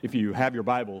If you have your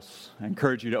Bibles, I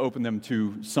encourage you to open them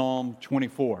to Psalm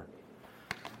 24.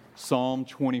 Psalm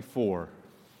 24.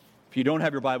 If you don't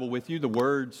have your Bible with you, the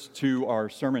words to our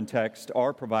sermon text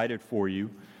are provided for you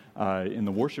in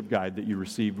the worship guide that you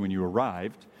received when you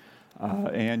arrived.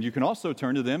 And you can also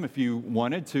turn to them if you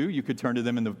wanted to. You could turn to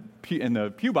them in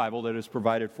the Pew Bible that is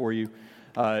provided for you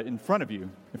in front of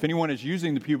you. If anyone is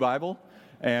using the Pew Bible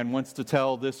and wants to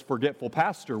tell this forgetful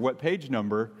pastor what page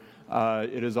number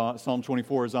it is on, Psalm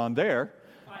 24 is on there.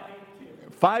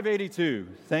 582. 582.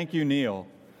 Thank you, Neil.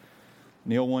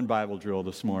 Neil won Bible drill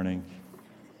this morning.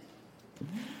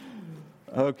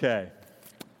 Okay.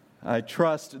 I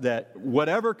trust that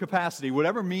whatever capacity,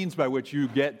 whatever means by which you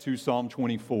get to Psalm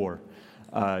 24,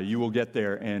 you will get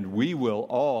there, and we will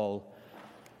all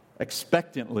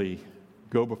expectantly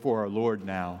go before our Lord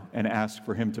now and ask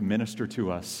for Him to minister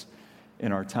to us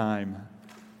in our time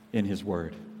in His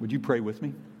Word. Would you pray with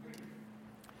me?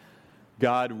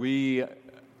 God, we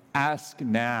ask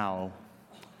now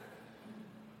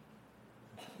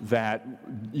that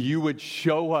you would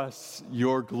show us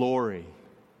your glory.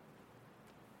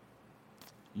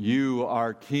 You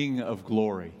are King of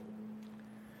glory.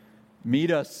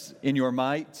 Meet us in your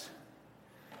might.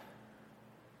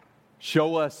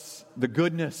 Show us the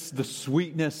goodness, the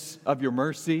sweetness of your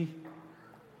mercy.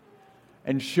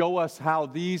 And show us how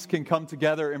these can come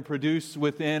together and produce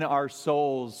within our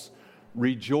souls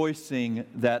rejoicing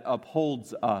that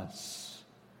upholds us,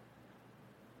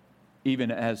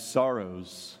 even as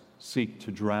sorrows seek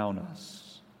to drown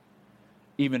us,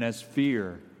 even as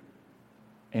fear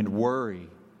and worry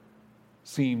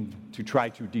seem to try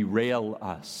to derail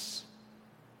us.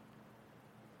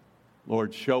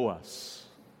 Lord, show us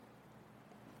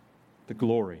the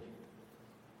glory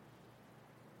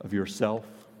of yourself,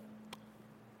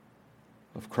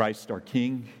 of Christ our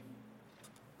King,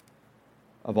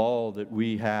 of all that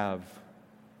we have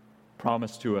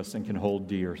promised to us and can hold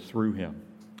dear through Him.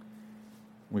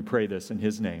 We pray this in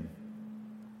His name.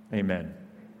 Amen.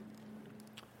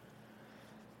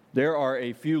 There are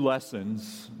a few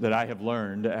lessons that I have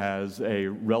learned as a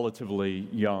relatively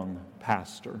young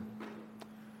pastor.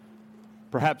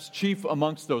 Perhaps chief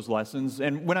amongst those lessons,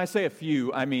 and when I say a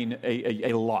few, I mean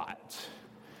a lot.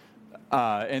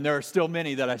 And there are still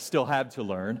many that I still have to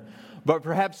learn. But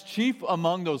perhaps chief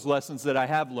among those lessons that I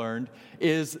have learned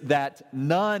is that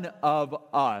none of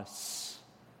us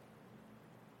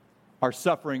are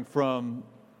suffering from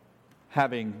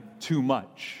having too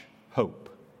much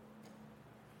hope.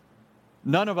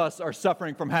 None of us are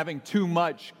suffering from having too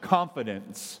much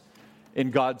confidence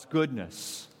in God's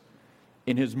goodness,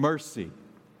 in His mercy,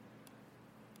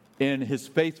 in His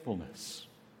faithfulness.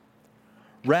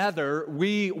 Rather,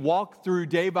 we walk through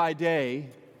day by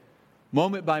day,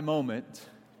 moment by moment,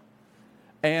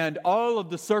 and all of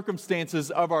the circumstances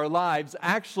of our lives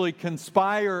actually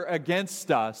conspire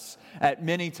against us at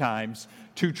many times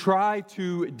to try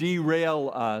to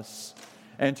derail us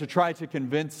and to try to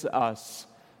convince us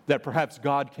that perhaps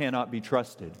God cannot be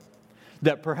trusted,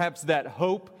 that perhaps that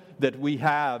hope that we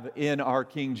have in our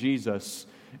King Jesus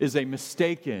is a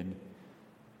mistaken,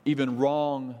 even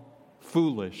wrong,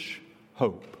 foolish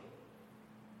hope.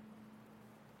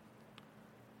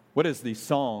 What is the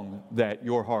song that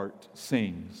your heart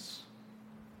sings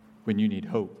when you need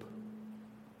hope?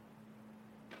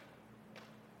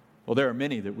 Well, there are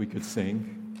many that we could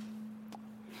sing,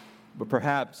 but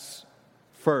perhaps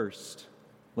first,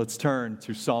 let's turn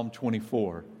to Psalm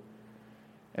 24.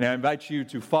 And I invite you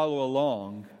to follow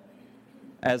along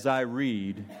as I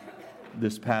read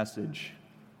this passage.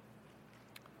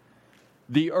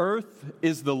 The earth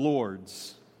is the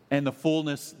Lord's, and the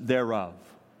fullness thereof,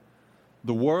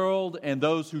 the world and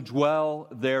those who dwell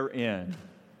therein.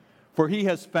 For He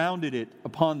has founded it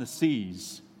upon the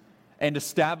seas and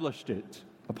established it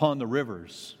upon the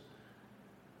rivers.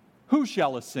 Who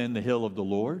shall ascend the hill of the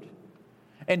Lord?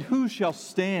 And who shall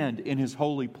stand in His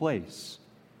holy place?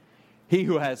 He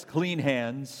who has clean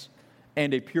hands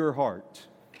and a pure heart,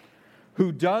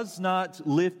 who does not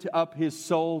lift up his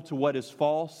soul to what is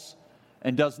false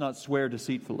and does not swear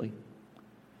deceitfully.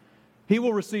 He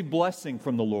will receive blessing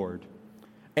from the Lord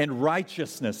and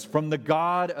righteousness from the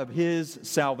God of his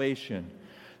salvation.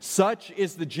 Such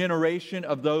is the generation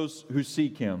of those who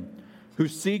seek Him, who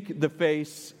seek the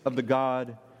face of the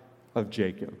God of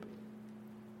Jacob.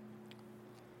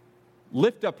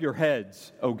 Lift up your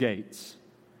heads, O gates,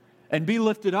 and be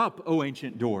lifted up, O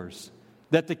ancient doors,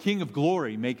 that the King of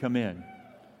glory may come in.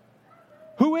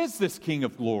 Who is this King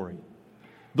of glory?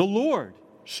 The Lord,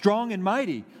 strong and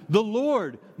mighty, the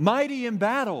Lord, mighty in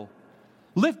battle.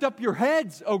 Lift up your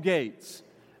heads, O gates,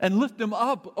 and lift them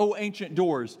up, O ancient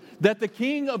doors, that the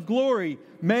King of glory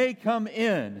may come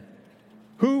in.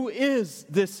 Who is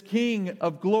this King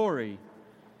of glory?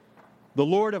 The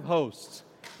Lord of hosts.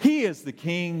 He is the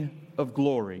King of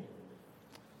glory.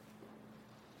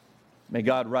 May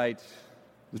God write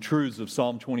the truths of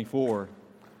Psalm 24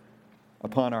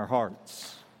 upon our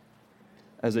hearts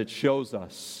as it shows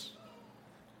us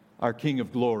our King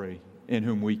of glory in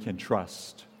whom we can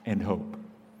trust and hope.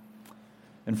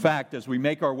 In fact, as we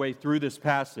make our way through this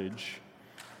passage,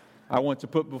 I want to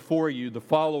put before you the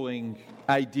following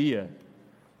idea,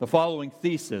 the following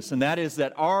thesis, and that is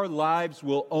that our lives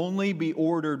will only be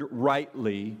ordered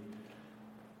rightly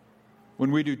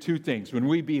when we do two things. When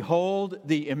we behold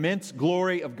the immense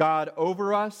glory of God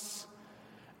over us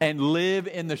and live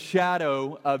in the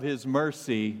shadow of His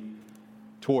mercy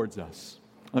towards us.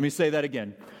 Let me say that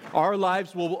again. Our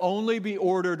lives will only be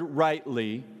ordered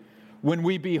rightly when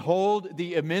we behold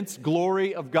the immense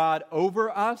glory of God over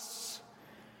us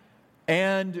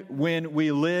and when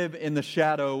we live in the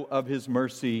shadow of His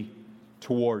mercy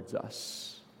towards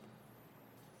us.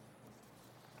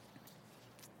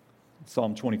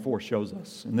 Psalm 24 shows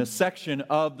us. In this section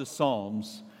of the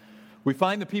Psalms, we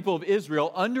find the people of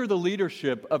Israel under the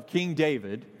leadership of King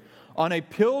David on a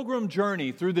pilgrim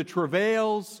journey through the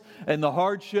travails and the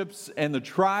hardships and the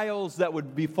trials that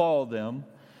would befall them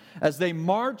as they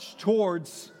march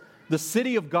towards the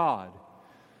city of God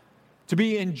to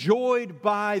be enjoyed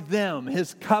by them,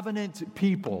 His covenant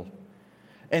people.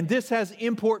 And this has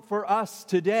import for us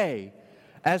today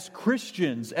as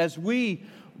Christians, as we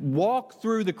walk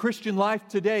through the Christian life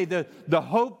today, the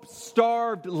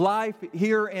hope-starved life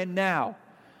here and now.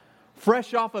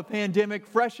 Fresh off a pandemic,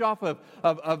 fresh off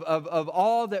of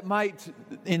all that might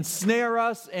ensnare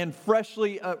us, and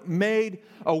freshly made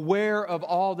aware of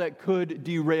all that could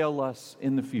derail us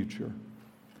in the future.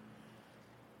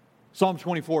 Psalm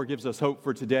 24 gives us hope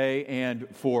for today and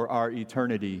for our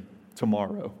eternity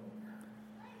tomorrow.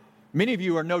 Many of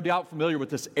you are no doubt familiar with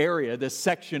this area, this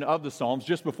section of the Psalms.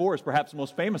 Just before is perhaps the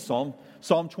most famous psalm,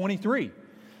 Psalm 23.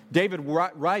 David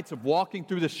writes of walking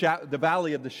through the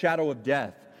valley of the shadow of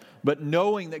death, but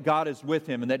knowing that God is with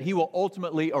him and that he will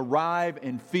ultimately arrive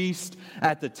and feast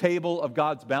at the table of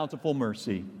God's bountiful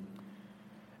mercy.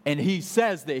 And he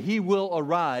says that he will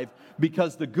arrive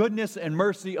because the goodness and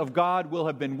mercy of God will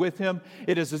have been with him.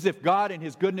 It is as if God in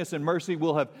His goodness and mercy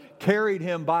will have carried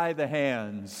him by the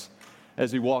hands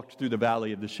as he walked through the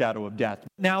valley of the shadow of death.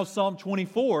 Now Psalm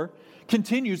 24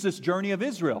 continues this journey of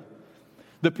Israel.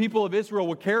 The people of Israel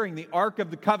were carrying the Ark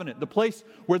of the Covenant, the place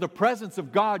where the presence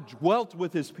of God dwelt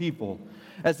with His people.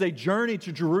 As they journeyed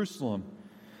to Jerusalem,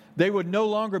 they would no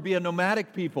longer be a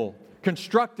nomadic people,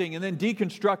 constructing and then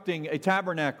deconstructing a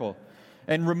tabernacle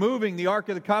and removing the Ark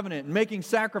of the Covenant and making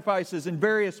sacrifices in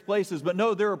various places. But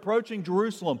no, they're approaching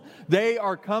Jerusalem. They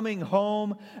are coming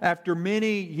home after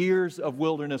many years of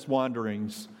wilderness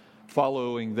wanderings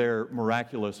following their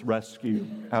miraculous rescue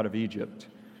out of Egypt.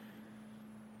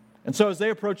 And so as they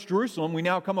approach Jerusalem, we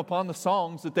now come upon the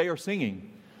songs that they are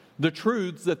singing, the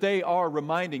truths that they are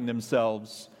reminding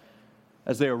themselves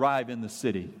as they arrive in the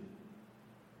city.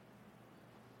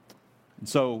 And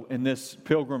so in this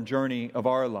pilgrim journey of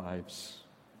our lives,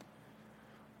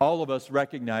 all of us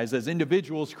recognize as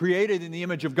individuals created in the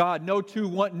image of God, no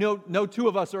two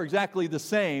of us are exactly the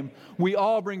same. We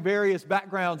all bring various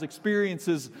backgrounds,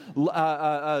 experiences,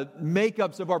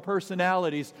 makeups of our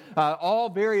personalities, all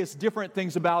various different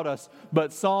things about us.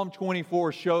 But Psalm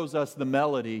 24 shows us the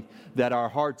melody that our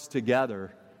hearts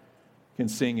together can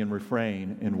sing and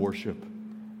refrain in worship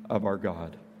of our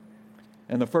God.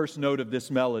 And the first note of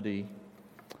this melody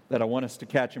that I want us to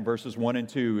catch in verses 1 and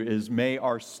 2 is, may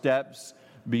our steps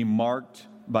be marked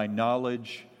by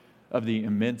knowledge of the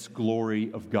immense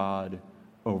glory of God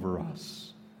over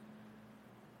us.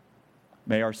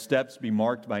 May our steps be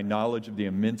marked by knowledge of the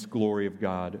immense glory of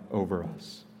God over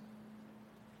us.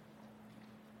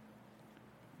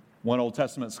 One Old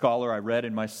Testament scholar I read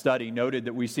in my study noted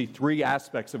that we see three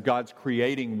aspects of God's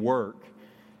creating work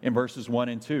in verses 1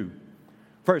 and 2.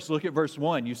 First, look at verse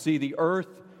 1. You see the earth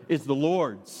is the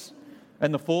Lord's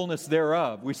and the fullness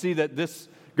thereof. We see that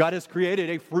God has created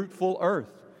a fruitful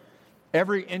earth.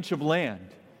 Every inch of land,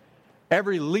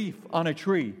 every leaf on a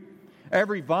tree,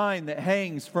 every vine that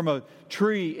hangs from a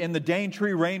tree in the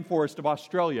Daintree rainforest of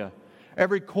Australia,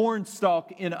 every corn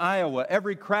stalk in Iowa,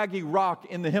 every craggy rock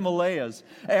in the Himalayas,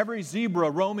 every zebra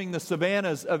roaming the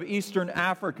savannas of eastern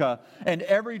Africa, and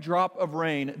every drop of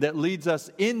rain that leads us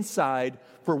inside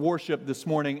for worship this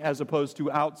morning as opposed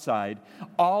to outside.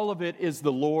 All of it is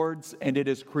the Lord's, and it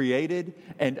is created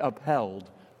and upheld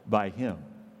by Him.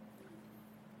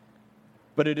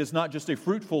 But it is not just a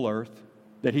fruitful earth,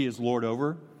 that he is Lord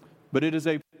over, but it is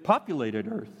a populated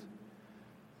earth.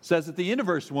 It says at the end of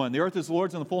verse 1, the earth is the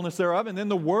Lord's and the fullness thereof, and then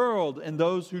the world and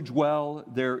those who dwell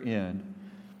therein.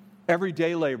 Every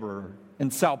day laborer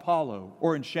in Sao Paulo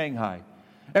or in Shanghai,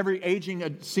 every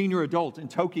aging senior adult in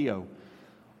Tokyo,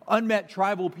 unmet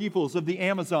tribal peoples of the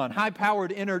Amazon,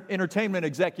 high-powered entertainment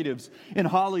executives in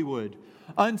Hollywood,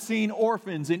 unseen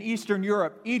orphans in Eastern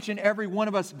Europe, each and every one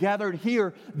of us gathered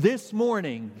here this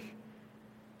morning.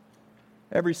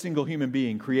 Every single human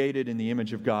being created in the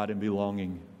image of God and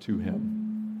belonging to Him.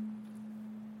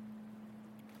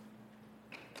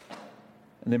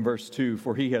 And then verse 2,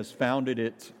 for He has founded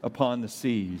it upon the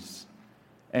seas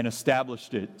and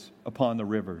established it upon the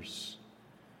rivers.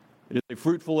 It is a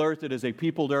fruitful earth, it is a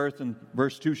peopled earth, and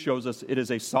verse 2 shows us it is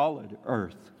a solid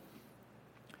earth.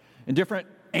 In different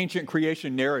ancient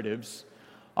creation narratives,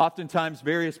 oftentimes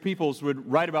various peoples would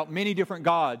write about many different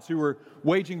gods who were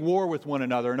waging war with one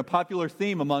another. And a popular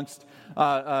theme amongst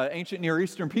ancient Near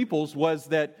Eastern peoples was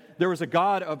that there was a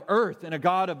god of earth and a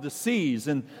god of the seas.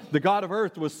 And the god of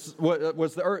earth was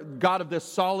the god of this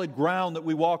solid ground that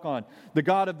we walk on. The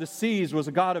god of the seas was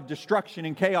a god of destruction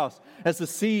and chaos as the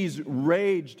seas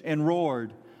raged and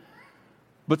roared.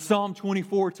 But Psalm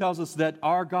 24 tells us that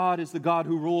our God is the God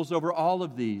who rules over all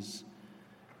of these.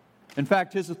 In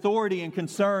fact, His authority and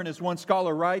concern, as one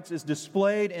scholar writes, is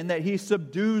displayed in that He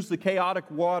subdues the chaotic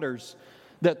waters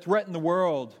that threaten the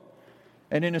world.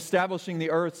 And in establishing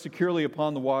the earth securely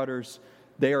upon the waters,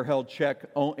 they are held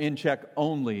in check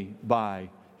only by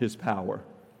His power.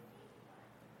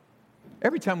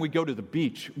 Every time we go to the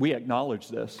beach, we acknowledge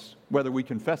this, whether we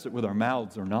confess it with our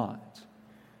mouths or not.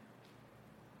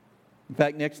 In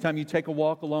fact, next time you take a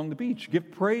walk along the beach,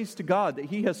 give praise to God that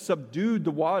He has subdued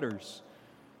the waters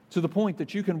to the point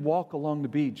that you can walk along the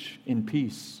beach in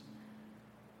peace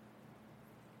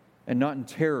and not in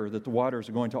terror that the waters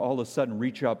are going to all of a sudden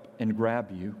reach up and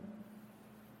grab you.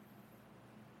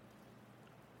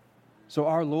 So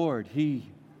our Lord, He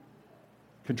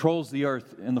controls the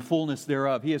earth and the fullness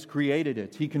thereof. He has created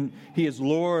it. He is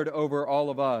Lord over all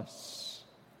of us.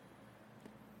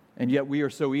 And yet we are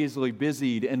so easily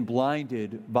busied and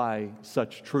blinded by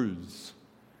such truths.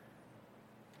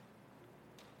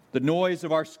 The noise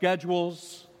of our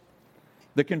schedules,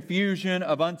 the confusion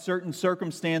of uncertain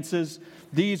circumstances,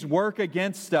 these work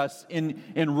against us in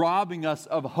robbing us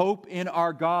of hope in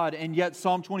our God. And yet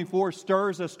Psalm 24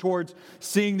 stirs us towards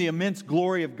seeing the immense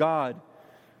glory of God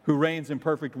who reigns in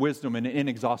perfect wisdom and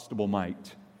inexhaustible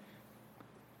might.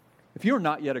 If you are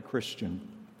not yet a Christian,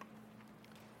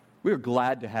 we are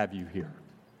glad to have you here.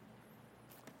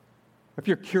 If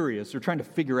you're curious or trying to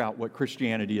figure out what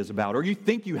Christianity is about, or you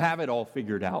think you have it all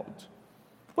figured out,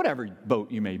 whatever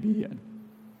boat you may be in,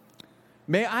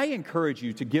 may I encourage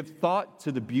you to give thought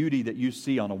to the beauty that you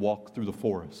see on a walk through the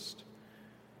forest.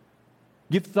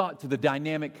 Give thought to the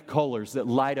dynamic colors that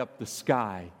light up the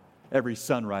sky every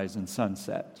sunrise and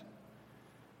sunset.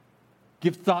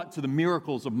 Give thought to the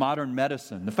miracles of modern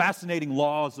medicine, the fascinating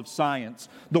laws of science,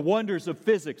 the wonders of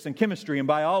physics and chemistry and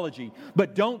biology.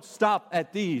 But don't stop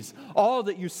at these. All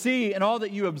that you see and all that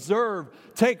you observe,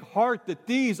 take heart that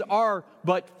these are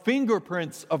but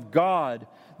fingerprints of God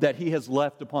that He has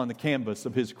left upon the canvas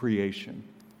of His creation.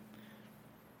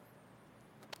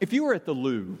 If you were at the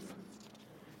Louvre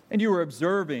and you were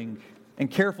observing and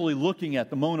carefully looking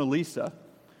at the Mona Lisa,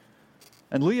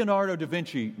 and Leonardo da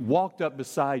Vinci walked up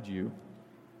beside you,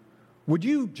 would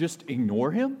you just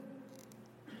ignore him?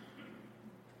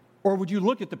 Or would you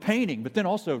look at the painting, but then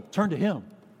also turn to him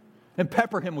and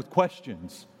pepper him with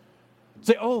questions?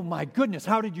 Say, oh my goodness,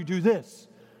 how did you do this?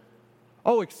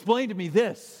 Oh, explain to me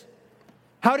this.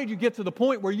 How did you get to the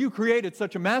point where you created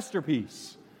such a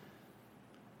masterpiece?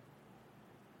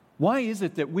 Why is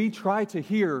it that we try to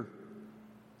hear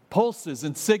pulses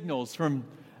and signals from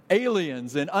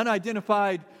aliens and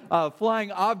unidentified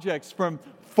flying objects from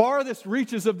farthest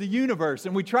reaches of the universe,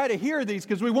 and we try to hear these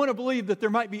because we want to believe that there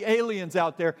might be aliens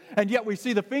out there, and yet we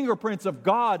see the fingerprints of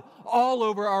God all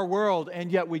over our world,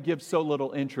 and yet we give so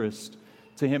little interest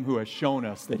to Him who has shown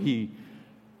us that He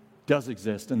does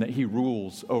exist and that He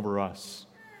rules over us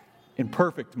in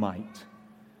perfect might.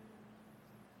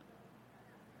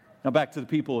 Now back to the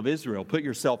people of Israel. Put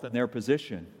yourself in their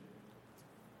position.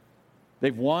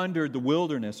 They've wandered the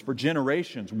wilderness for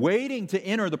generations, waiting to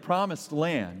enter the promised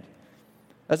land.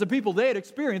 As a people, they had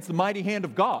experienced the mighty hand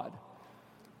of God.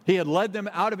 He had led them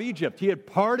out of Egypt. He had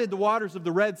parted the waters of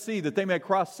the Red Sea that they may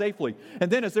cross safely. And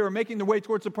then as they were making their way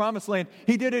towards the promised land,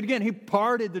 He did it again. He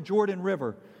parted the Jordan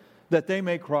River that they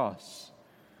may cross.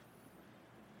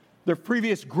 Their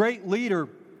previous great leader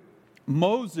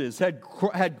Moses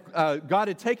God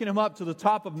had taken him up to the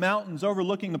top of mountains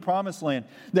overlooking the promised land,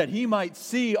 that he might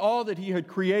see all that he had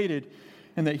created,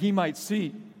 and that he might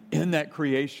see in that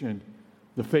creation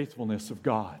the faithfulness of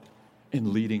God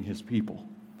in leading his people.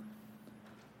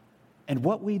 And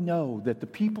what we know that the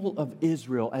people of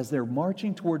Israel, as they're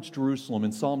marching towards Jerusalem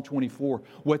in Psalm 24,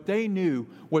 what they knew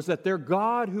was that their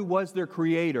God, who was their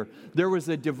creator, there was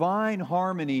a divine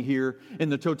harmony here in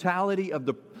the totality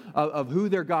of who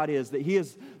their God is, that he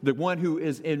is the one who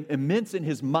is immense in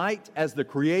his might as the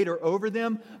creator over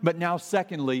them, but now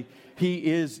secondly, he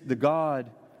is the God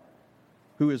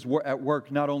who is at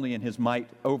work not only in his might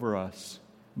over us,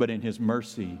 but in his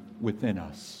mercy within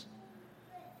us.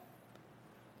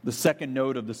 The second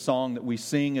note of the song that we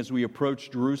sing as we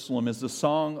approach Jerusalem is the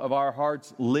song of our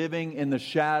hearts living in the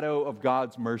shadow of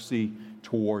God's mercy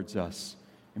towards us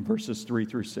in verses 3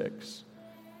 through 6.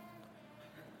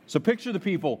 So picture the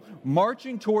people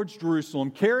marching towards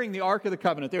Jerusalem, carrying the Ark of the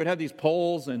Covenant. They would have these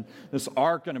poles and this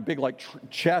ark and a big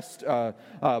chest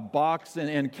box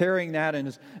and carrying that.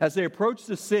 And as they approach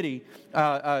the city,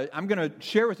 I'm going to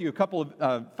share with you a couple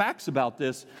of facts about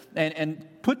this and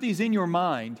put these in your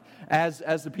mind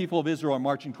as the people of Israel are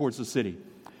marching towards the city.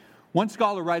 One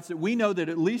scholar writes that we know that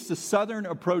at least the southern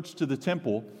approach to the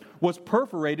temple was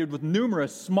perforated with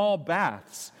numerous small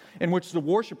baths in which the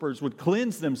worshipers would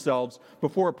cleanse themselves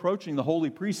before approaching the holy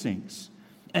precincts.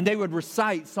 And they would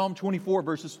recite Psalm 24,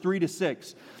 verses 3 to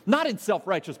 6, not in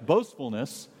self-righteous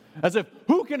boastfulness, as if,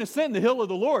 who can ascend the hill of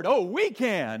the Lord? Oh, we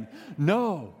can.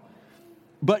 No,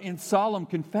 but in solemn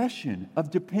confession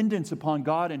of dependence upon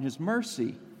God and his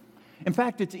mercy. In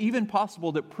fact, it's even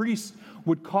possible that priests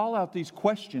would call out these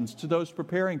questions to those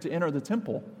preparing to enter the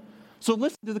temple. So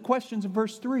listen to the questions in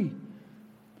verse 3.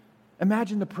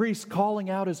 Imagine the priests calling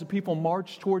out as the people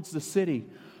march towards the city,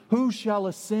 who shall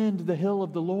ascend the hill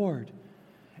of the Lord?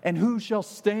 And who shall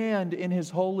stand in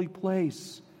his holy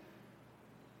place?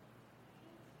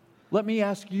 Let me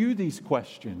ask you these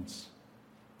questions,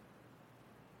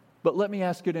 but let me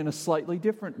ask it in a slightly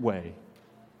different way.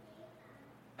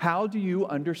 How do you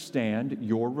understand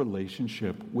your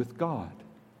relationship with God?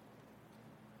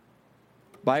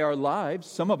 By our lives,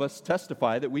 some of us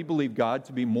testify that we believe God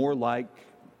to be more like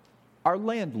our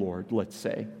landlord, let's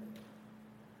say.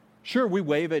 Sure, we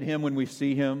wave at him when we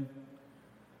see him.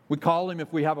 We call him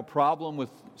if we have a problem with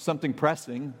something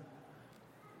pressing.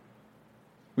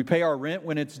 We pay our rent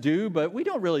when it's due, but we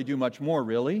don't really do much more,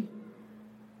 really.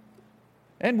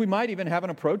 And we might even have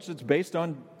an approach that's based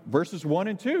on verses 1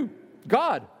 and 2.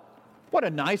 God, what a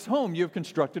nice home you have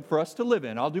constructed for us to live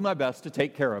in. I'll do my best to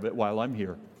take care of it while I'm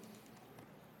here.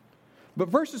 But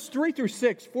verses 3 through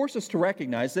 6 force us to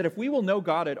recognize that if we will know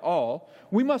God at all,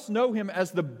 we must know him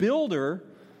as the builder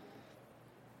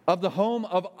of the home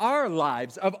of our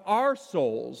lives, of our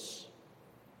souls.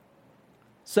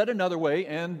 Said another way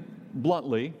and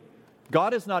bluntly,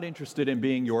 God is not interested in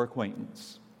being your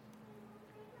acquaintance.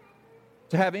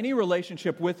 To have any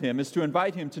relationship with him is to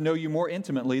invite him to know you more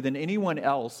intimately than anyone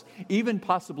else, even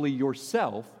possibly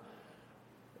yourself,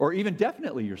 or even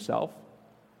definitely yourself.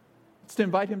 It's to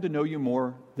invite him to know you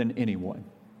more than anyone.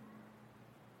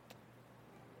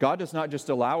 God does not just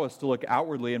allow us to look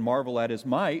outwardly and marvel at his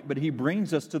might, but he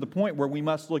brings us to the point where we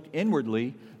must look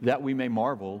inwardly that we may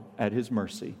marvel at his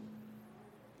mercy.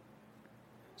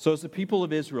 So as the people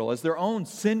of Israel, as their own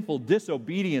sinful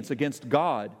disobedience against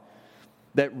God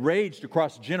that raged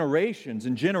across generations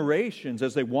and generations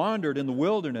as they wandered in the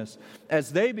wilderness,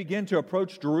 as they begin to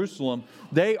approach Jerusalem,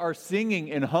 they are singing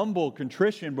in humble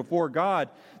contrition before God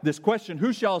this question,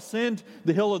 who shall ascend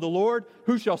the hill of the Lord?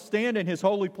 Who shall stand in his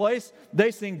holy place?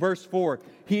 They sing verse 4,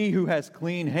 he who has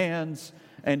clean hands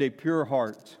and a pure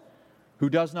heart, who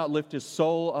does not lift his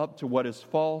soul up to what is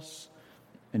false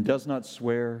and does not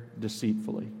swear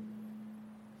deceitfully.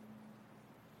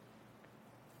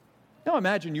 Now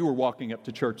imagine you were walking up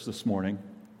to church this morning,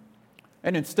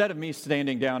 and instead of me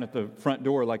standing down at the front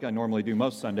door like I normally do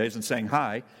most Sundays and saying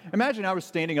hi, imagine I was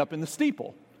standing up in the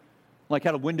steeple, like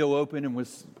had a window open and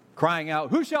was crying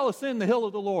out, who shall ascend the hill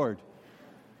of the Lord?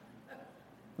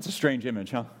 That's a strange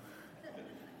image, huh?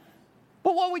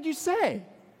 But what would you say?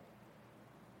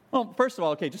 Well, first of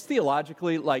all, okay, just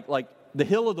theologically, like the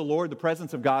hill of the Lord, the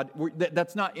presence of God,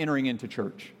 that's not entering into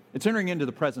church. It's entering into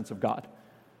the presence of God.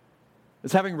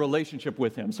 It's having a relationship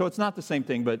with him. So it's not the same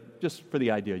thing, but just for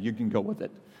the idea, you can go with it.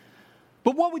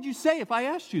 But what would you say if I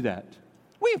asked you that?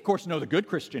 We, of course, know the good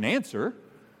Christian answer.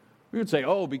 We would say,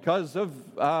 oh, because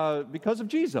of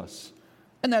Jesus.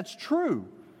 And that's true.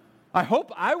 I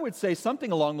hope I would say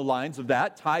something along the lines of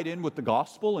that, tied in with the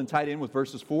gospel and tied in with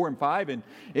verses 4 and 5.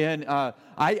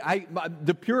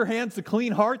 The pure hands, the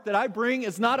clean heart that I bring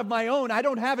is not of my own. I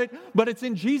don't have it, but it's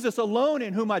in Jesus alone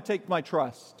in whom I take my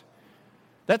trust.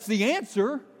 That's the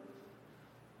answer.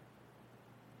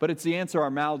 But it's the answer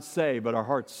our mouths say, but our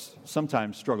hearts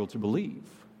sometimes struggle to believe.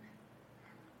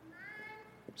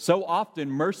 So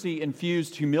often,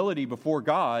 mercy-infused humility before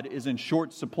God is in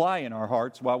short supply in our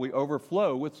hearts while we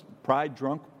overflow with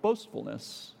pride-drunk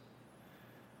boastfulness.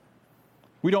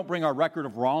 We don't bring our record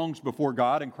of wrongs before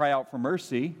God and cry out for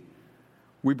mercy.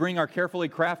 We bring our carefully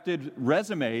crafted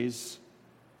resumes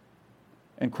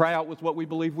and cry out with what we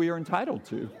believe we are entitled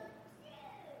to.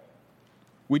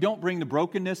 We don't bring the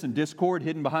brokenness and discord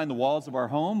hidden behind the walls of our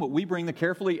home, but we bring the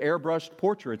carefully airbrushed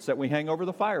portraits that we hang over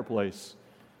the fireplace.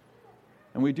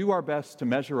 And we do our best to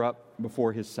measure up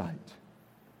before His sight.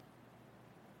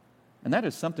 And that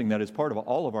is something that is part of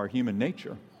all of our human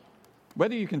nature.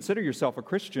 Whether you consider yourself a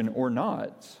Christian or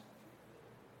not,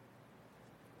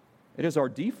 it is our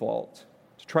default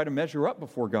to try to measure up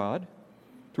before God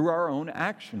through our own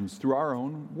actions, through our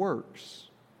own works,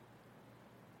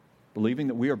 believing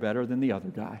that we are better than the other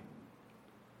guy.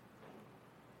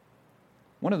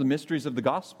 One of the mysteries of the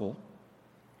gospel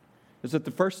is that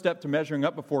the first step to measuring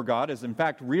up before God is in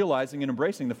fact realizing and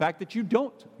embracing the fact that you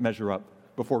don't measure up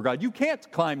before God. You can't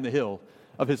climb the hill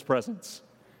of His presence.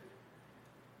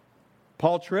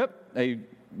 Paul Tripp, a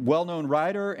well-known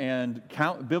writer and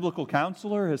biblical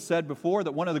counselor, has said before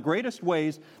that one of the greatest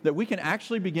ways that we can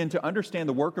actually begin to understand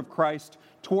the work of Christ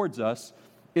towards us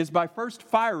is by first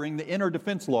firing the inner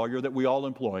defense lawyer that we all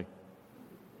employ.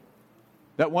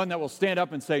 That one that will stand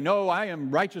up and say, no, I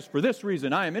am righteous for this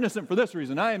reason, I am innocent for this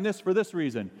reason, I am this for this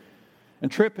reason.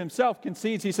 And Tripp himself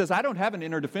concedes, he says, I don't have an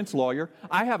inner defense lawyer,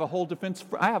 I have a whole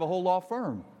law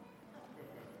firm.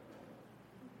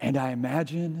 And I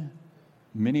imagine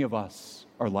many of us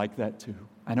are like that too.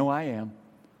 I know I am.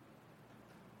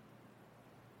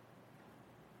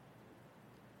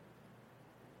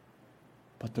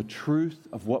 But the truth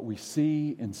of what we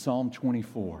see in Psalm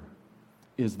 24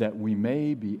 is that we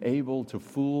may be able to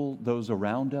fool those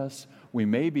around us, we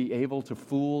may be able to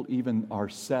fool even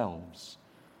ourselves,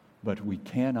 but we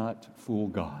cannot fool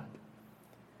God.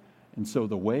 And so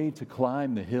the way to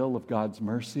climb the hill of God's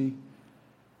mercy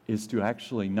is to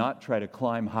actually not try to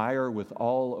climb higher with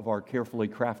all of our carefully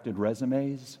crafted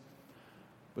resumes,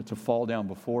 but to fall down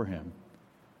before Him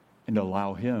and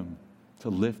allow Him to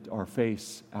lift our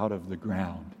face out of the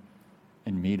ground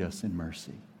and meet us in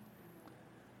mercy.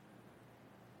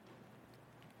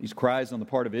 These cries on the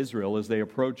part of Israel as they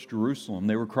approached Jerusalem,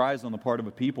 they were cries on the part of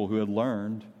a people who had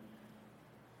learned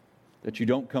that you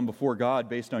don't come before God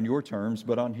based on your terms,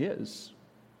 but on His.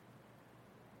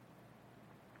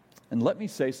 And let me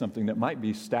say something that might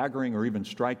be staggering or even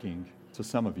striking to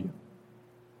some of you.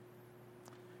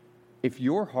 If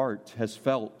your heart has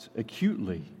felt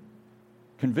acutely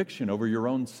conviction over your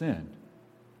own sin,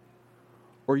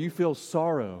 or you feel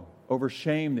sorrow over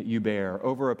shame that you bear,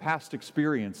 over a past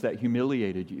experience that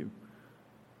humiliated you,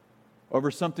 over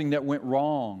something that went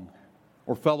wrong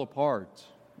or fell apart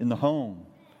in the home,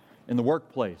 in the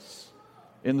workplace,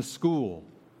 in the school,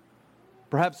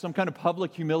 perhaps some kind of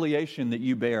public humiliation that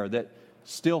you bear that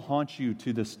still haunts you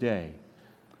to this day,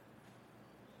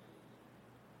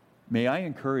 may I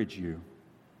encourage you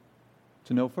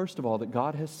to know, first of all, that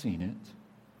God has seen it,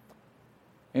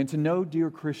 and to know, dear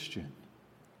Christian,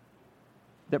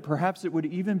 that perhaps it would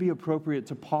even be appropriate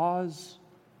to pause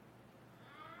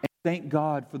and thank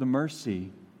God for the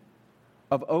mercy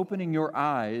of opening your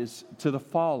eyes to the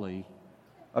folly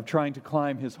of trying to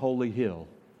climb His holy hill.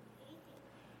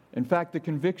 In fact, the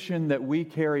conviction that we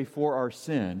carry for our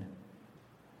sin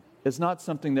is not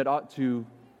something that ought to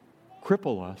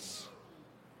cripple us,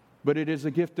 but it is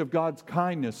a gift of God's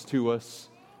kindness to us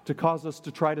to cause us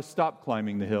to try to stop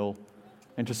climbing the hill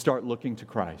and to start looking to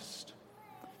Christ.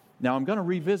 Now, I'm going to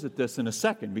revisit this in a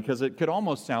second because it could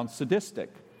almost sound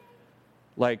sadistic,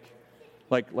 like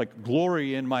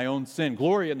glory in my own sin,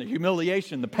 glory in the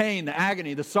humiliation, the pain, the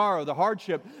agony, the sorrow, the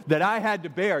hardship that I had to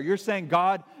bear. You're saying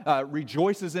God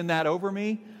rejoices in that over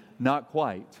me? Not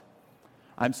quite.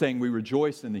 I'm saying we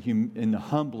rejoice in the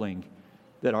humbling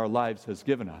that our lives has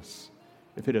given us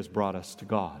if it has brought us to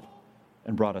God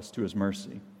and brought us to His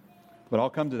mercy. But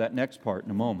I'll come to that next part in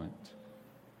a moment.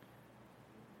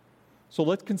 So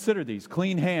let's consider these.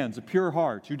 Clean hands, a pure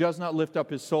heart, who does not lift up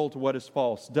his soul to what is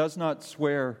false, does not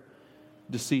swear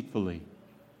deceitfully.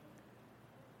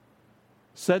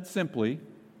 Said simply,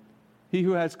 he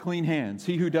who has clean hands,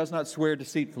 he who does not swear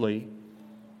deceitfully,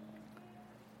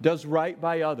 does right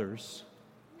by others,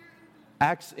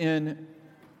 acts in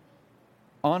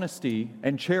honesty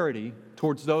and charity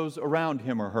towards those around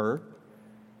him or her,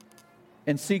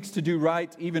 and seeks to do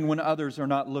right even when others are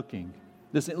not looking.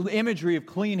 This imagery of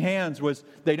clean hands was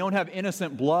they don't have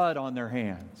innocent blood on their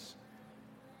hands.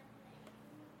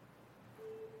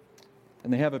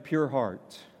 And they have a pure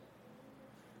heart.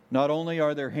 Not only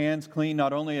are their hands clean,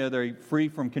 not only are they free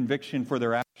from conviction for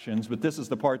their actions, but this is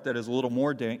the part that is a little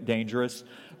more dangerous,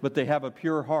 but they have a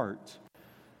pure heart.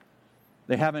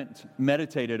 They haven't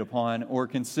meditated upon or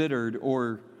considered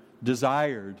or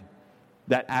desired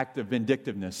that act of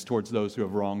vindictiveness towards those who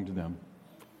have wronged them.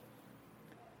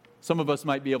 Some of us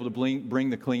might be able to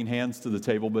bring the clean hands to the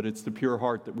table, but it's the pure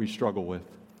heart that we struggle with.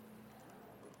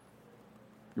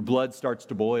 Your blood starts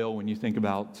to boil when you think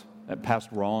about that past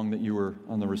wrong that you were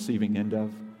on the receiving end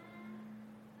of.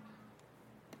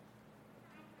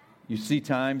 You see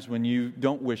times when you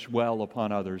don't wish well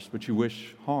upon others, but you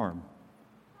wish harm.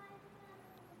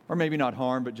 Or maybe not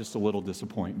harm, but just a little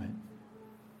disappointment.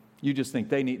 You just think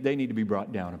they need to be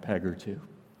brought down a peg or two.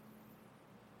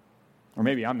 Or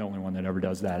maybe I'm the only one that ever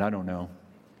does that. I don't know.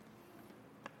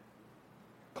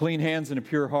 Clean hands and a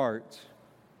pure heart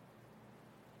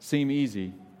seem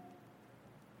easy.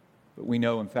 But we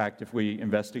know, in fact, if we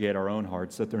investigate our own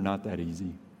hearts, that they're not that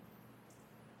easy.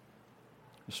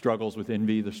 The struggles with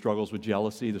envy, the struggles with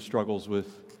jealousy, the struggles with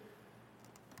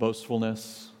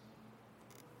boastfulness,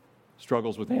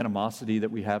 struggles with animosity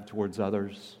that we have towards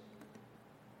others.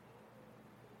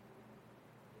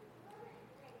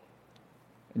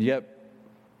 And yet,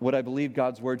 what I believe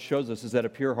God's Word shows us is that a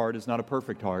pure heart is not a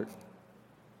perfect heart.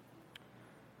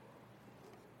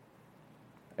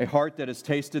 A heart that has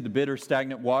tasted the bitter,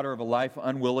 stagnant water of a life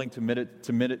unwilling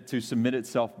to submit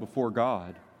itself before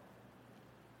God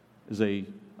is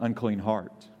an unclean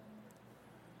heart.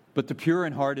 But the pure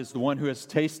in heart is the one who has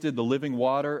tasted the living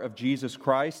water of Jesus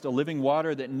Christ, a living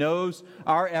water that knows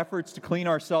our efforts to clean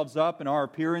ourselves up and our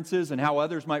appearances and how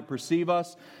others might perceive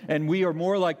us. And we are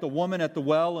more like the woman at the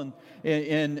well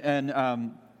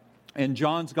in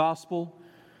John's Gospel,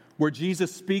 where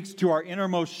Jesus speaks to our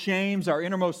innermost shames, our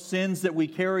innermost sins that we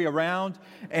carry around,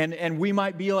 and we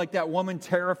might be like that woman,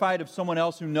 terrified of someone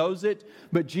else who knows it,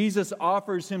 but Jesus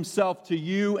offers Himself to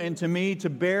you and to me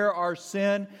to bear our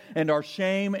sin and our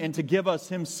shame and to give us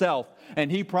Himself.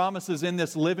 And He promises in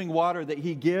this living water that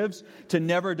He gives to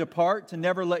never depart, to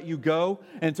never let you go,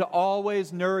 and to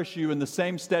always nourish you in the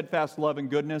same steadfast love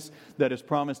and goodness that is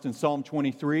promised in Psalm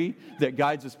 23, that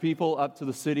guides His people up to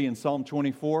the city in Psalm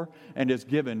 24, and is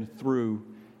given through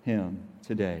Him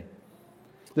today.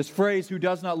 This phrase, who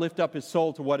does not lift up his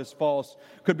soul to what is false,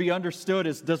 could be understood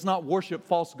as does not worship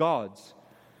false gods.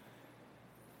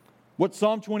 What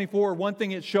Psalm 24, one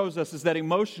thing it shows us is that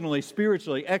emotionally,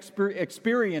 spiritually,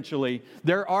 experientially,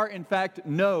 there are in fact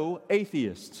no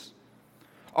atheists.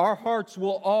 Our hearts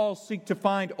will all seek to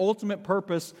find ultimate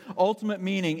purpose, ultimate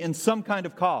meaning in some kind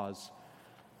of cause,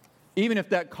 even if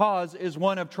that cause is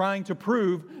one of trying to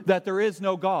prove that there is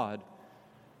no God.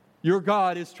 Your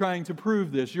God is trying to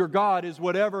prove this. Your God is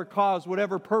whatever cause,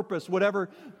 whatever purpose, whatever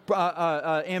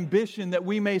ambition that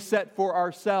we may set for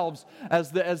ourselves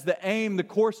as the aim, the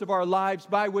course of our lives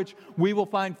by which we will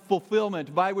find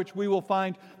fulfillment, by which we will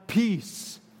find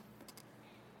peace.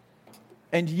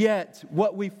 And yet,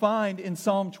 what we find in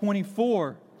Psalm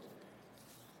 24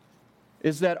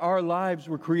 is that our lives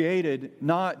were created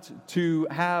not to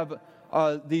have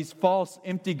these false,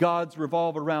 empty gods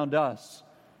revolve around us,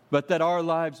 but that our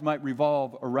lives might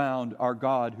revolve around our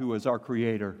God who is our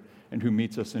Creator and who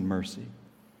meets us in mercy.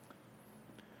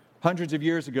 Hundreds of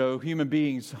years ago, human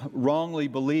beings wrongly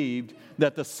believed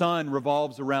that the sun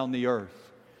revolves around the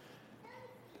earth.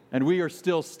 And we are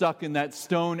still stuck in that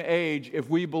stone age if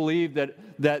we believe that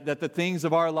the things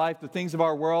of our life, the things of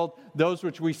our world, those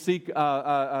which we seek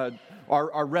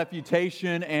our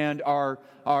reputation and our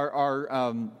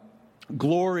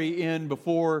glory in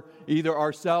before either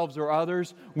ourselves or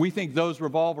others, we think those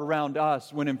revolve around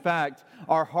us, when in fact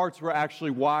our hearts were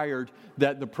actually wired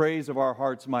that the praise of our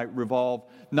hearts might revolve,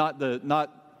 not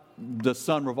the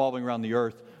sun revolving around the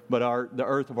earth, but the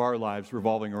earth of our lives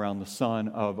revolving around the Son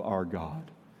of our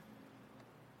God.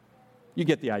 You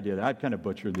get the idea. I've kind of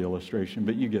butchered the illustration,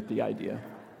 but you get the idea.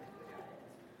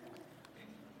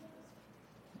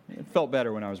 It felt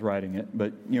better when I was writing it,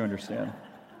 but you understand.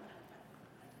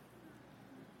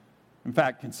 In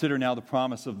fact, consider now the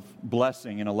promise of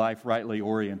blessing in a life rightly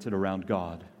oriented around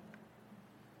God.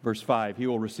 Verse 5, he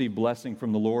will receive blessing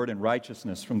from the Lord and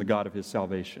righteousness from the God of his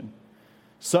salvation.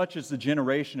 Such is the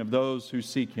generation of those who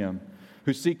seek him,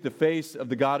 who seek the face of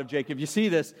the God of Jacob. You see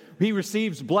this? He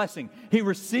receives blessing. He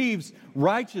receives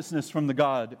righteousness from the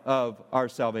God of our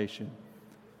salvation.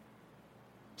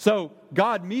 So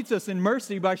God meets us in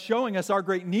mercy by showing us our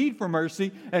great need for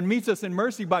mercy, and meets us in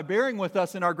mercy by bearing with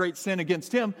us in our great sin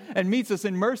against Him, and meets us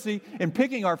in mercy in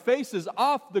picking our faces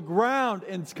off the ground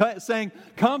and saying,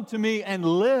 "Come to me and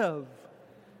live."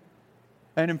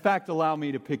 And in fact, allow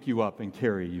me to pick you up and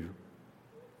carry you.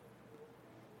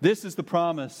 This is the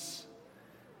promise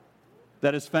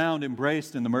that is found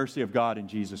embraced in the mercy of God in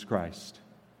Jesus Christ.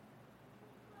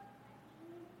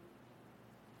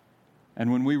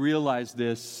 And when we realize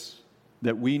this,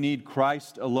 that we need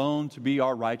Christ alone to be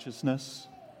our righteousness,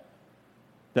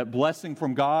 that blessing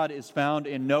from God is found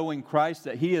in knowing Christ,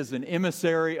 that He is an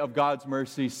emissary of God's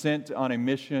mercy sent on a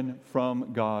mission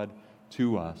from God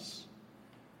to us.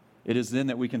 It is then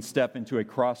that we can step into a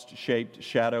cross-shaped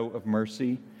shadow of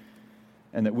mercy,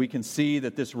 and that we can see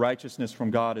that this righteousness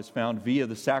from God is found via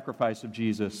the sacrifice of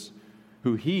Jesus,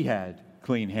 who He had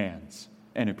clean hands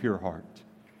and a pure heart.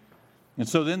 And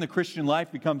so then the Christian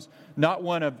life becomes not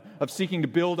one of seeking to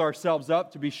build ourselves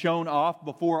up to be shown off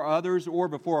before others or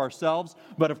before ourselves,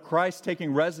 but of Christ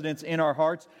taking residence in our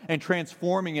hearts and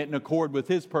transforming it in accord with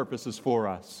His purposes for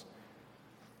us,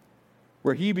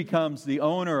 where He becomes the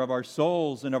owner of our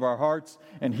souls and of our hearts,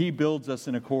 and He builds us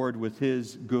in accord with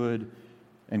His good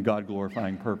and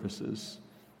God-glorifying purposes.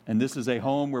 And this is a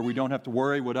home where we don't have to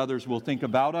worry what others will think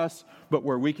about us, but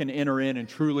where we can enter in and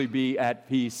truly be at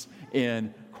peace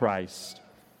in Christ.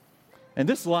 And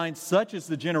this line, "Such is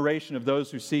the generation of those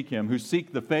who seek Him, who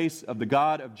seek the face of the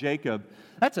God of Jacob,"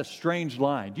 that's a strange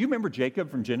line. Do you remember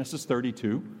Jacob from Genesis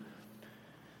 32?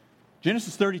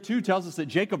 Genesis 32 tells us that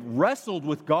Jacob wrestled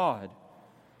with God,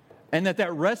 and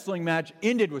that wrestling match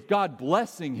ended with God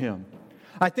blessing him.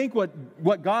 I think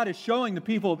what God is showing the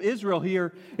people of Israel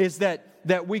here is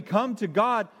that we come to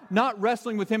God not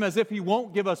wrestling with Him as if He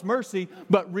won't give us mercy,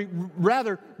 but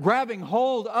rather grabbing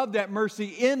hold of that mercy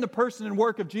in the person and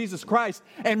work of Jesus Christ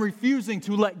and refusing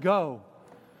to let go.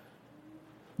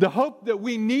 The hope that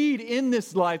we need in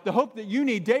this life, the hope that you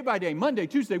need day by day, Monday,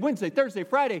 Tuesday, Wednesday, Thursday,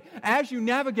 Friday, as you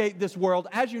navigate this world,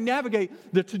 as you navigate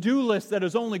the to-do list that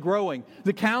is only growing,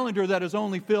 the calendar that is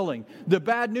only filling, the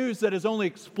bad news that is only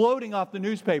exploding off the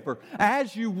newspaper,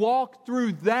 as you walk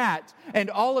through that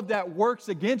and all of that works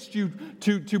against you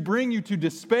to bring you to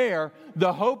despair,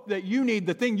 the hope that you need,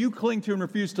 the thing you cling to and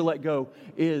refuse to let go,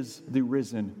 is the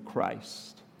risen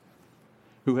Christ,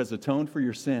 who has atoned for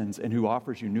your sins and who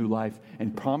offers you new life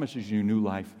and promises you new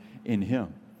life in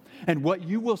Him. And what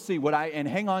you will see, and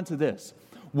hang on to this,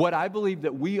 what I believe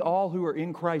that we all who are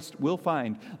in Christ will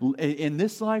find in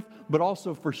this life, but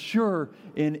also for sure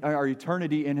in our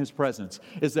eternity in His presence,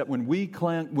 is that when we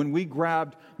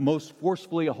grabbed most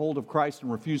forcefully a hold of Christ and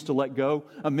refused to let go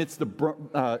amidst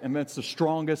the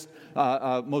strongest,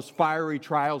 most fiery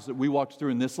trials that we walked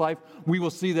through in this life, we will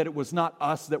see that it was not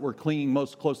us that were clinging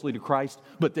most closely to Christ,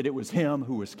 but that it was Him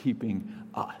who was keeping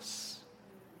us.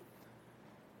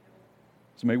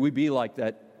 So may we be like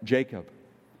that Jacob.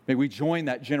 May we join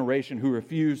that generation who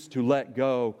refused to let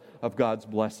go of God's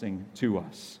blessing to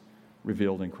us,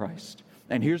 revealed in Christ.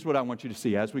 And here's what I want you to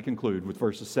see as we conclude with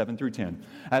verses 7 through 10.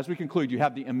 As we conclude, you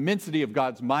have the immensity of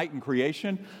God's might in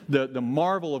creation, the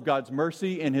marvel of God's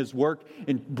mercy in His work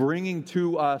in bringing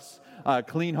to us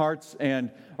clean hearts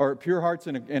or pure hearts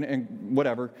and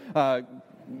whatever.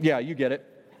 Yeah, you get it.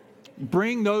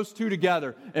 Bring those two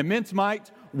together, immense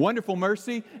might, wonderful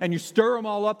mercy, and you stir them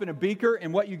all up in a beaker,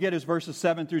 and what you get is verses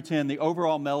 7 through 10, the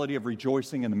overall melody of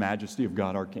rejoicing in the majesty of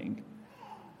God our King.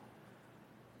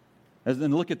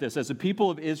 Then look at this. As the people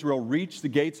of Israel reach the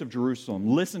gates of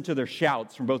Jerusalem, listen to their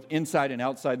shouts from both inside and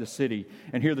outside the city,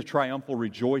 and hear the triumphal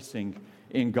rejoicing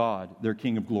in God, their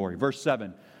King of glory. Verse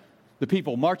 7, the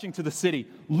people marching to the city,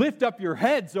 "Lift up your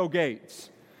heads, O gates,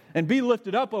 and be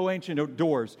lifted up, O ancient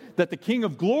doors, that the King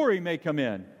of glory may come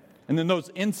in." And then those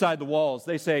inside the walls,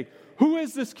 they say, "Who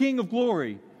is this King of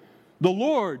glory?" "The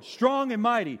Lord, strong and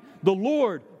mighty, the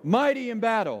Lord, mighty in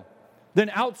battle." Then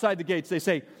outside the gates, they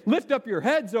say, "Lift up your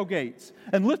heads, O gates,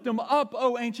 and lift them up,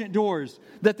 O ancient doors,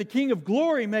 that the King of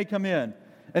glory may come in."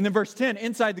 And then verse 10,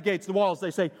 inside the gates, the walls,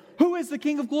 they say, "Who is the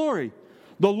King of glory?"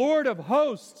 "The Lord of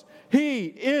hosts, He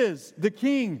is the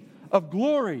King of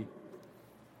glory."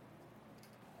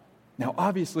 Now,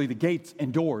 obviously, the gates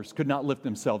and doors could not lift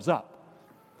themselves up.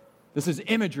 This is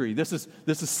imagery. This is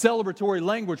celebratory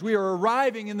language. We are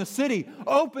arriving in the city.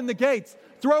 Open the gates.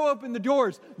 Throw open the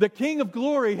doors. The King of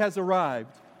glory has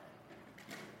arrived.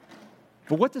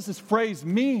 But what does this phrase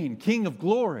mean, King of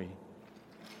glory?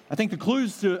 I think the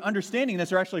clues to understanding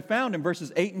this are actually found in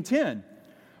verses 8 and 10.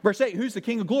 Verse 8, who's the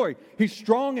King of glory? He's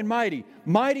strong and mighty,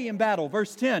 mighty in battle.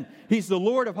 Verse 10, He's the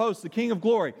Lord of hosts, the King of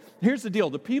glory. Here's the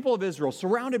deal. The people of Israel,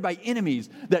 surrounded by enemies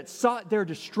that sought their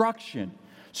destruction,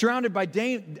 surrounded by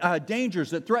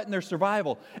dangers that threaten their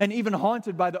survival, and even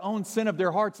haunted by the own sin of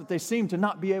their hearts that they seem to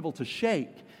not be able to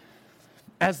shake.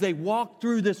 As they walked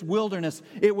through this wilderness,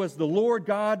 it was the Lord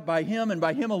God, by Him and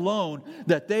by Him alone,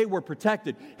 that they were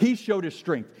protected. He showed His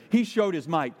strength. He showed His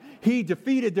might. He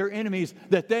defeated their enemies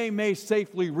that they may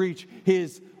safely reach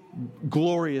His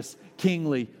glorious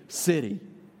kingly city.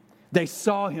 They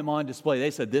saw Him on display. They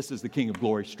said, "This is the King of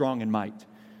glory, strong in might."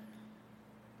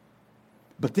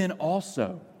 But then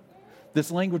also, this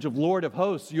language of Lord of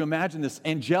hosts, you imagine this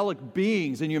angelic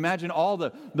beings, and you imagine all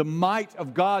the might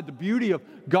of God, the beauty of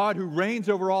God who reigns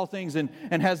over all things and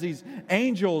has these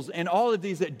angels and all of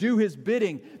these that do His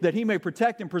bidding, that He may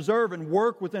protect and preserve and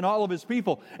work within all of His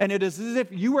people. And it is as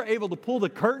if you were able to pull the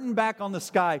curtain back on the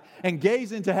sky and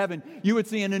gaze into heaven. You would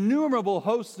see an innumerable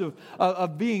host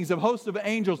of beings, a host of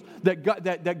angels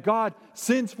that God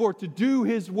sends forth to do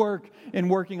His work in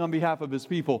working on behalf of His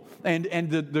people. And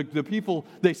the people,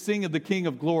 they sing of the King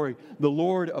of glory, the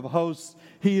Lord of hosts.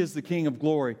 He is the King of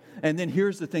glory. And then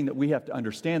here's the thing that we have to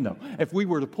understand, though. If we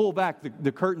were to pull back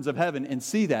the curtains of heaven and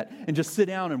see that and just sit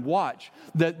down and watch,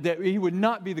 that He would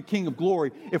not be the King of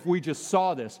glory if we just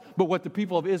saw this. But what the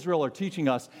people of Israel are teaching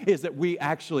us is that we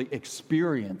actually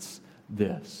experience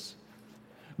this.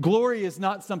 Glory is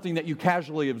not something that you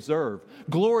casually observe.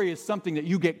 Glory is something that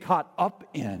you get caught up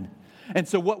in. And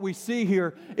so what we see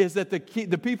here is that the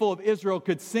people of Israel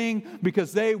could sing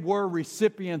because they were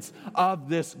recipients of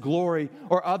this glory,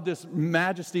 or of this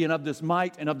majesty and of this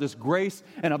might and of this grace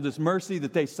and of this mercy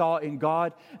that they saw in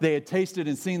God. They had tasted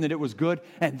and seen that it was good,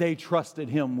 and they trusted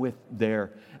Him with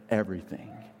their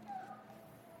everything.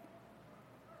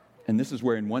 And this is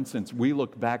where, in one sense, we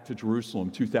look back to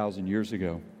Jerusalem 2,000 years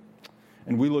ago.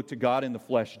 And we look to God in the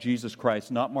flesh, Jesus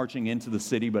Christ, not marching into the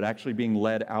city, but actually being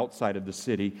led outside of the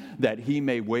city, that He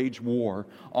may wage war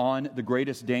on the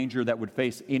greatest danger that would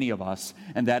face any of us,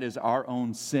 and that is our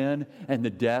own sin and the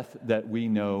death that we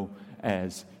know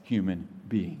as human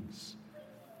beings.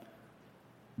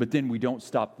 But then we don't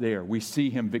stop there. We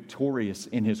see Him victorious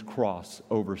in His cross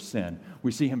over sin.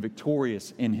 We see Him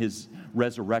victorious in His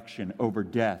resurrection over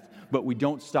death. But we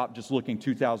don't stop just looking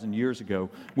 2,000 years ago.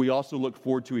 We also look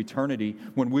forward to eternity,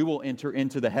 when we will enter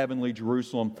into the heavenly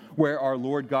Jerusalem, where our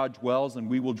Lord God dwells, and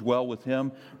we will dwell with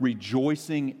Him,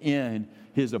 rejoicing in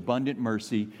His abundant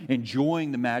mercy,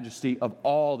 enjoying the majesty of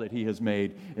all that He has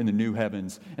made in the new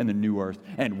heavens and the new earth.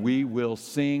 And we will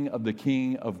sing of the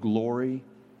King of glory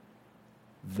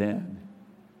then.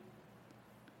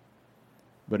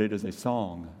 But it is a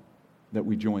song that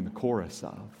we join the chorus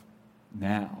of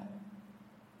now.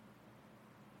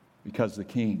 Because the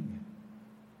King,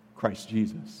 Christ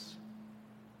Jesus,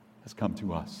 has come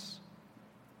to us.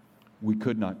 We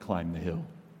could not climb the hill.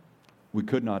 We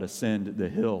could not ascend the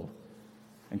hill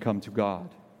and come to God,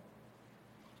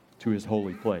 to His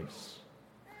holy place.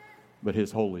 But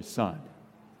His holy Son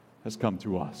has come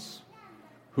to us.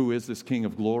 Who is this King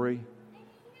of glory?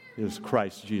 It is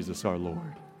Christ Jesus our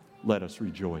Lord. Let us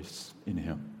rejoice in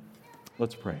Him.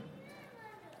 Let's pray.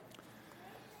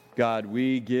 God,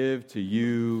 we give to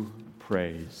You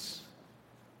praise.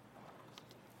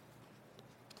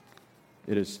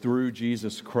 It is through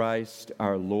Jesus Christ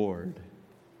our Lord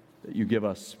that You give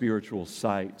us spiritual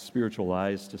sight, spiritual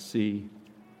eyes to see,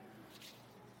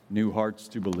 new hearts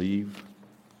to believe.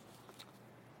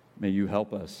 May You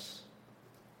help us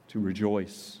to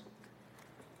rejoice.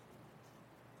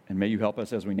 And may You help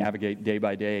us as we navigate day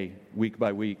by day, week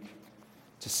by week,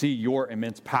 to see Your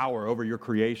immense power over Your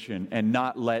creation, and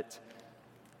not let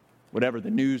whatever the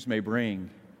news may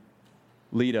bring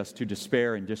lead us to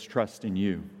despair and distrust in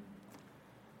You.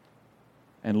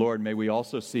 And Lord, may we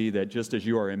also see that just as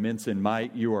You are immense in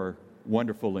might, You are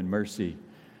wonderful in mercy,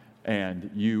 and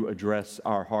You address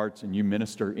our hearts and You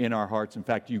minister in our hearts. In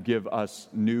fact, You give us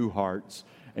new hearts,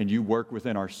 and You work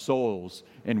within our souls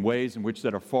in ways in which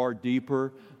that are far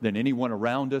deeper than anyone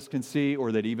around us can see,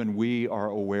 or that even we are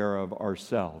aware of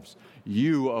ourselves.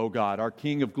 You, O God, our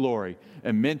King of glory,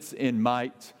 immense in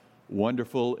might,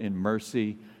 wonderful in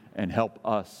mercy, and help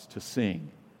us to sing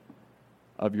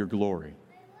of Your glory,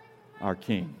 our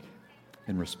King,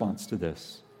 in response to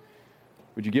this.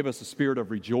 Would You give us a spirit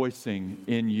of rejoicing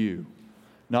in You,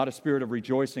 not a spirit of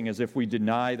rejoicing as if we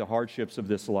deny the hardships of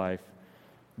this life,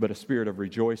 but a spirit of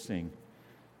rejoicing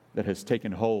that has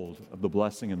taken hold of the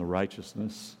blessing and the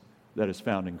righteousness that is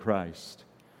found in Christ,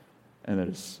 and that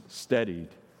is steadied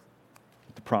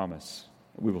with the promise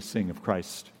that we will sing of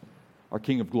Christ, our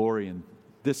King of glory, in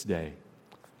this day.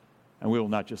 And we will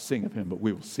not just sing of Him, but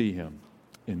we will see Him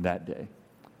in that day.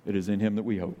 It is in Him that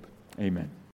we hope. Amen.